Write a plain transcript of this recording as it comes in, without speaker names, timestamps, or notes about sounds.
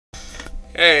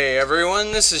Hey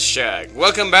everyone, this is Shag.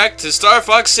 Welcome back to Star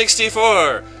Fox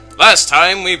 64! Last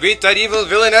time we beat that evil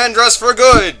villain Andros for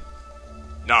good!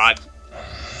 Not.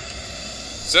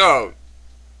 So,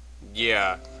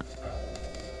 yeah.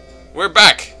 We're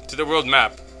back to the world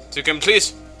map to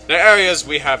complete the areas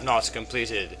we have not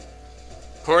completed.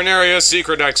 Corneria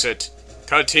Secret Exit,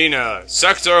 Katina,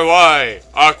 Sector Y,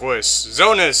 Aquas,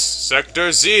 Zonus,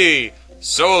 Sector Z,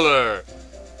 Solar,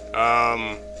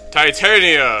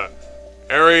 Titania,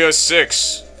 Area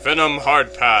 6, Venom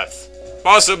Hard Path.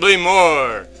 Possibly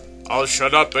more. I'll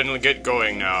shut up and get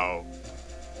going now.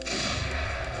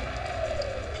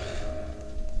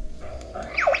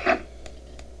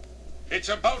 It's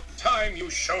about time you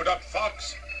showed up,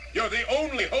 Fox. You're the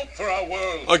only hope for our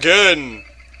world. Again.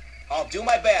 I'll do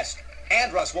my best.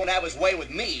 Andros won't have his way with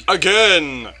me.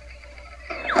 Again.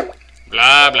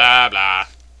 Blah, blah, blah.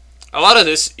 A lot of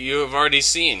this you have already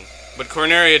seen, but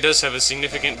Corneria does have a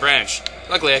significant branch.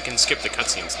 Luckily, I can skip the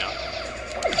cutscenes now.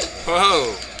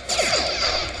 Whoa!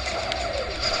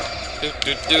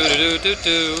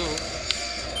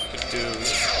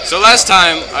 So last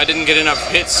time, I didn't get enough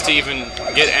hits to even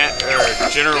get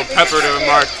General Pepper to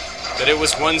remark that it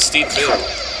was one steep build.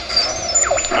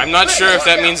 I'm not sure if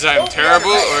that means I'm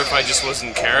terrible, or if I just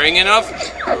wasn't caring enough,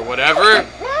 or whatever,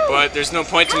 but there's no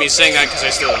point to me saying that because I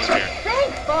still don't care.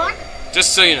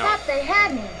 Just so you know.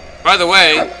 By the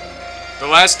way, the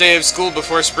last day of school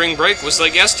before spring break was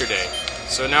like yesterday.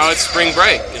 So now it's spring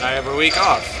break, and I have a week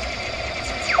off.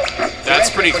 That's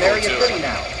pretty cool, too.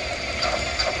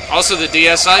 Also, the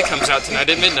DSi comes out tonight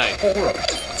at midnight.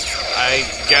 I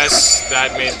guess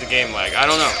that made the game lag. I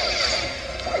don't know.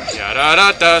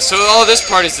 Yada-da-da. So all this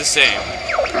part is the same.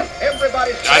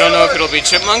 I don't know if it'll be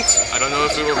chipmunked. I don't know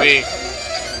if it will be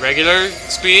regular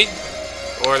speed.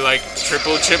 Or like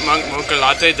triple chipmunk mocha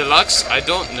latte deluxe. I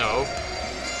don't know.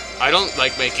 I don't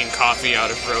like making coffee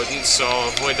out of rodents, so I'll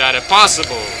avoid that if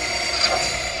possible.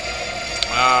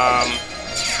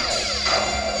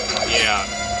 Yeah.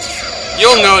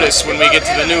 You'll notice when we get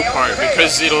to the new part,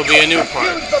 because it'll be a new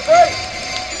part.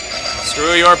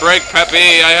 Screw your brake,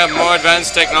 Peppy. I have more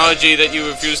advanced technology that you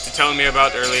refused to tell me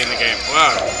about early in the game.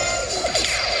 Wow.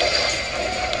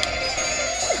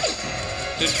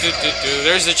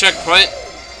 There's the checkpoint.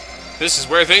 This is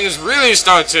where things really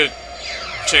start to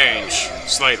change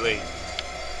slightly.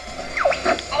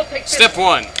 Step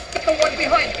 1.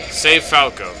 Save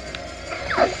Falco.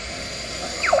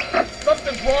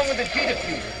 Something's wrong with the G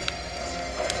diffuser.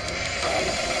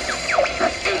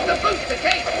 Use the booster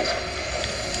cable.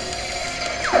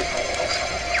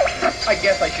 I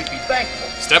guess I should be thankful.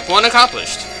 Step 1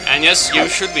 accomplished. And yes, you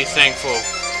should be thankful,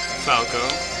 Falco.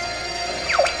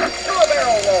 Do a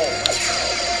barrel roll.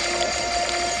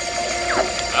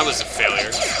 That was a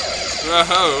failure.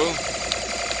 Whoa.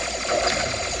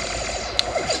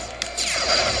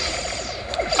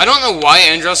 I don't know why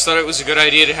Andros thought it was a good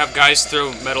idea to have guys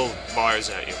throw metal bars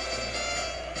at you.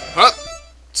 Huh?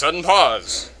 Sudden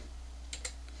pause.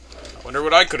 I wonder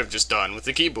what I could have just done with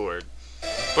the keyboard.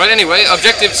 But anyway,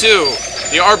 Objective 2.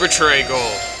 The arbitrary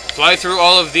goal. Fly through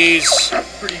all of these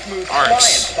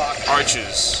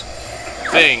arches,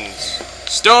 things,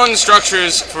 stone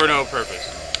structures for no purpose.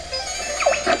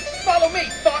 Follow me,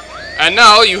 Fox. And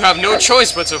now you have no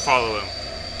choice but to follow him.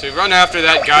 To run after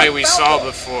that guy we saw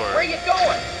before. Where are you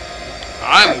going?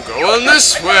 I'm going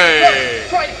this way!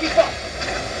 Try to keep up.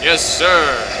 Yes,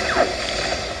 sir.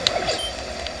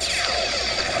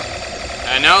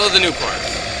 And now the new part.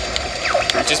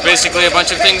 Which is basically a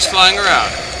bunch of things flying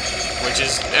around. Which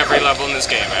is every level in this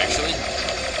game, actually.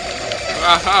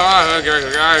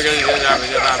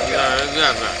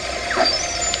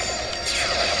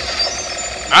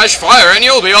 Mash fire and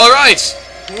you'll be alright!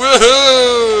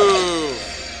 Woohoo!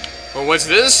 Well, what's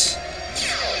this?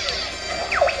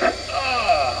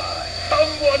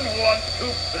 Someone wants to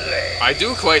play. I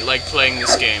do quite like playing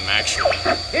this game, actually.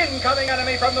 Incoming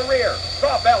enemy from the rear.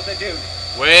 Drop altitude.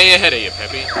 Way ahead of you,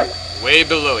 Peppy. Way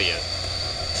below you.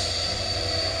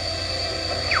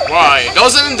 Why,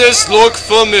 doesn't this look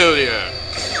familiar?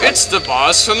 It's the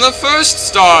boss from the first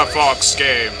Star Fox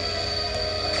game.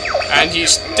 And he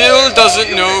still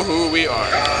doesn't know who we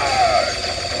are.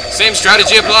 Same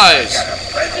strategy applies.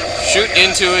 Shoot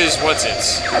into his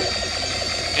what's-its.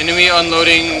 Enemy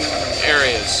unloading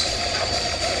areas.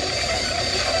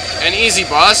 An easy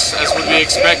boss, as would be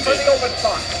expected.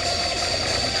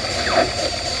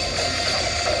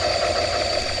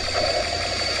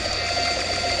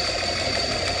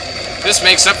 This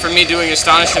makes up for me doing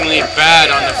astonishingly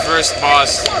bad on the first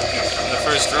boss, on the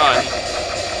first run.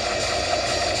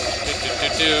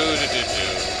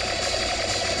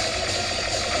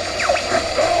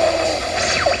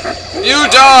 You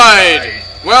died!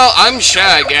 Well, I'm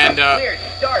Shag, and, Clear,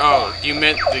 start, oh, Fox. you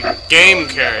meant the game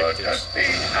characters.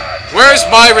 Where's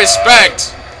my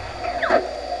respect?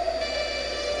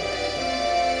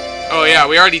 Oh yeah,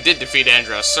 we already did defeat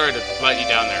Andros. Sorry to let you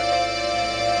down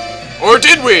there. Or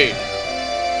did we?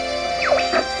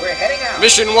 We're heading out.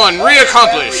 Mission 1,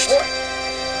 re-accomplished.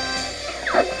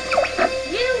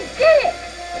 You did it!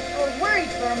 I was worried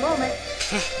for a moment.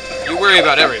 You worry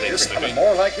about everything, You're Slippy. becoming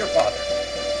more like your father.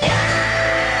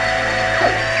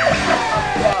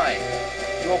 I'm fine.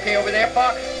 You okay over there,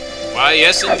 Fox? Why,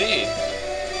 yes indeed.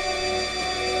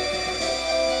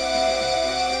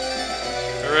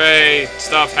 Hooray,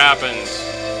 stuff happens.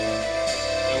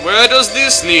 And where does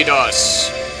this lead us?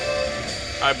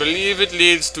 I believe it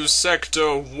leads to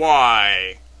Sector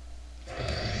Y.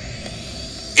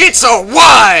 It's a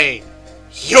Y!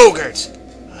 Yogurt!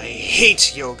 I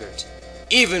hate yogurt.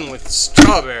 Even with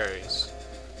strawberries.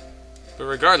 But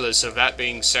regardless of that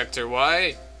being Sector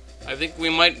Y, I think we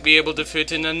might be able to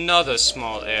fit in another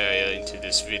small area into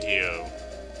this video.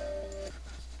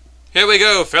 Here we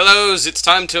go, fellows. It's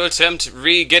time to attempt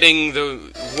re-getting the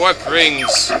warp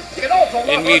rings You can also lock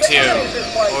in on the Meteo. enemies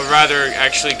this way. Or rather,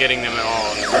 actually getting them at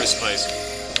all in the first place.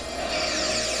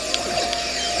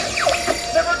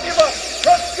 Never give up.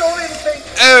 Trust your instinct.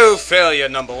 Oh, failure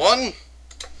number 1. You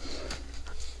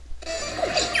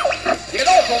can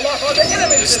also lock on the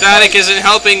enemies The this static way. isn't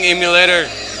helping, emulator.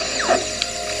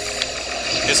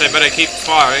 Guess I better keep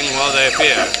firing while they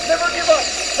appear. Never give up.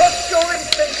 Trust your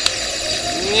instinct.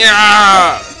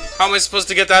 Yeah! How am I supposed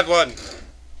to get that one?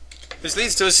 This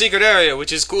leads to a secret area,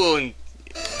 which is cool and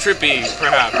trippy,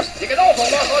 perhaps. You can also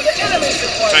lock on the enemies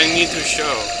this Which way. I need to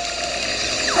show.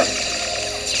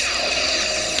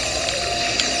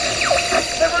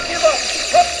 Never give up.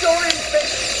 Trust your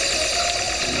instinct.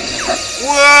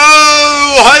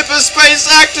 Whoa! Hyperspace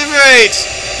activate!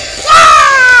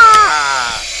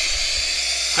 Ah!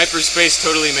 Hyperspace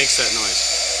totally makes that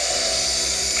noise.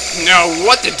 Now,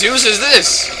 what the deuce is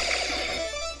this?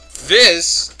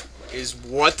 This is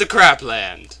what the crap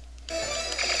land.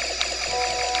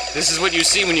 This is what you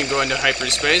see when you go into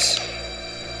hyperspace.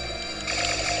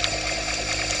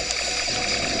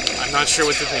 I'm not sure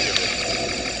what to think of it.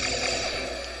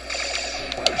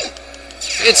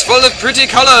 It's full of pretty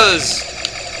colors!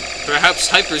 Perhaps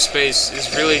hyperspace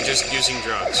is really just using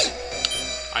drugs.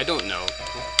 I don't know.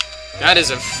 That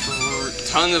is a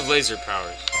ton of laser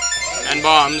powers. And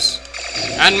bombs.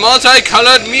 And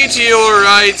multicolored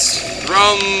meteorites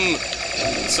from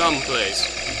someplace.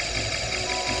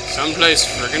 Someplace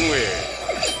friggin' weird.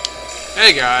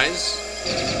 Hey guys.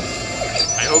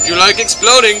 I hope you like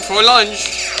exploding for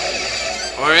lunch.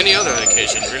 Or any other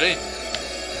occasion, really.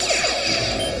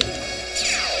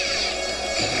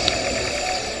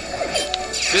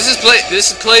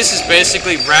 This place is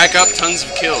basically rack up tons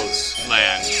of kills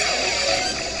land.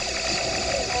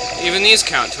 Even these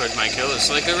count toward my kill. It's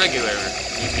like a regular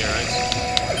meteorite.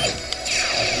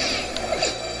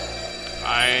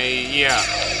 Yeah.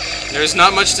 There's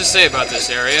not much to say about this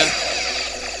area.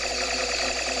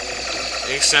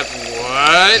 Except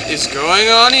what is going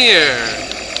on here?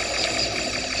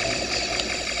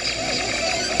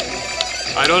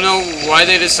 I don't know why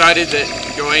they decided that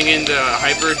going into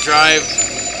hyperdrive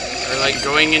or like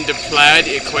going into plaid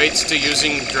equates to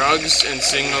using drugs and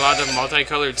seeing a lot of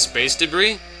multicolored space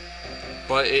debris.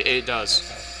 But it does.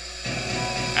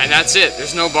 And that's it.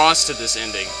 There's no boss to this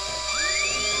ending.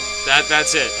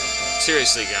 That's it.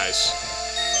 Seriously, guys.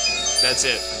 That's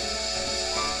it.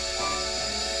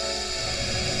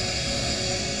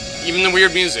 Even the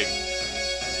weird music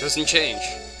doesn't change.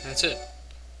 That's it.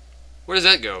 Where does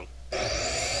that go?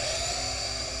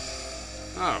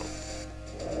 Oh.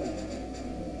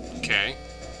 Okay.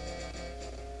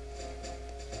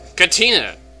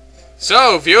 Katina.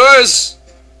 So, viewers,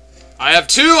 I have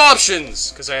two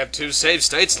options, because I have two save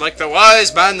states like the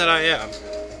wise man that I am.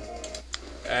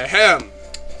 Ahem.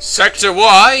 Sector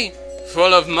Y,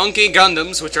 full of monkey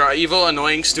Gundams, which are evil,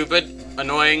 annoying, stupid,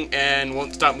 annoying, and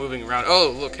won't stop moving around.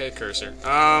 Oh, look, head cursor.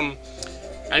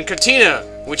 And Katina,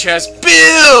 which has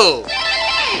Bill!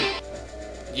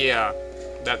 Yeah,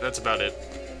 that's about it.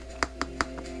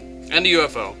 And a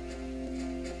UFO.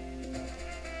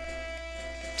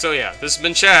 So yeah, this has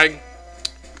been Shag.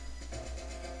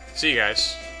 See you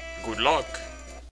guys. Good luck.